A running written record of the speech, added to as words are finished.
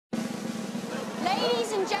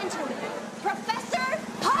Ladies and gentlemen, Professor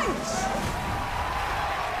Punch!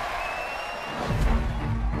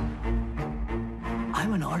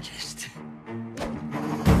 I'm an artist.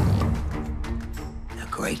 The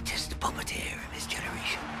greatest puppeteer of his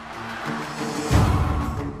generation.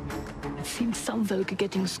 It seems some folk are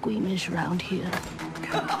getting squeamish around here.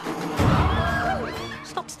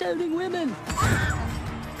 Stop stoning women!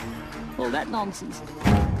 All that nonsense.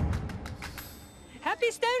 Happy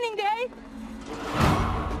Stoning Day!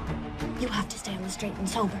 You have to stay on the straight and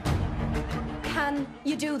sober. Can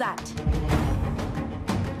you do that?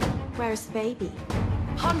 Where's the baby?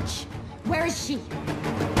 Punch! Where is she?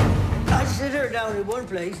 I sit her down in one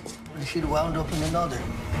place, and she'd wound up in another.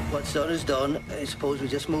 What's done is done. I suppose we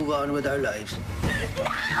just move on with our lives.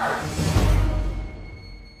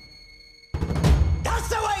 That's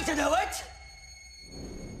the way to do it!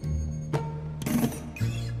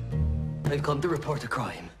 I've come to report a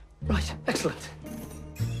crime. Right, excellent.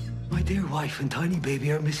 My dear wife and tiny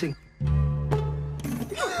baby are missing.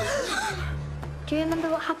 Do you remember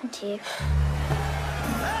what happened to you?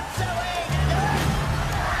 That's the way to do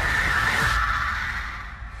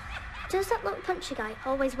it! Does that little punchy guy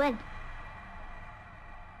always win?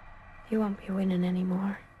 You won't be winning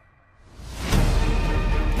anymore.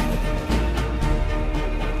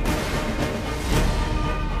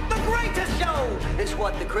 The greatest show is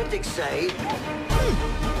what the critics say.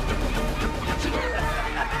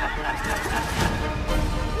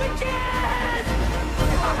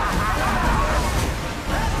 Witches!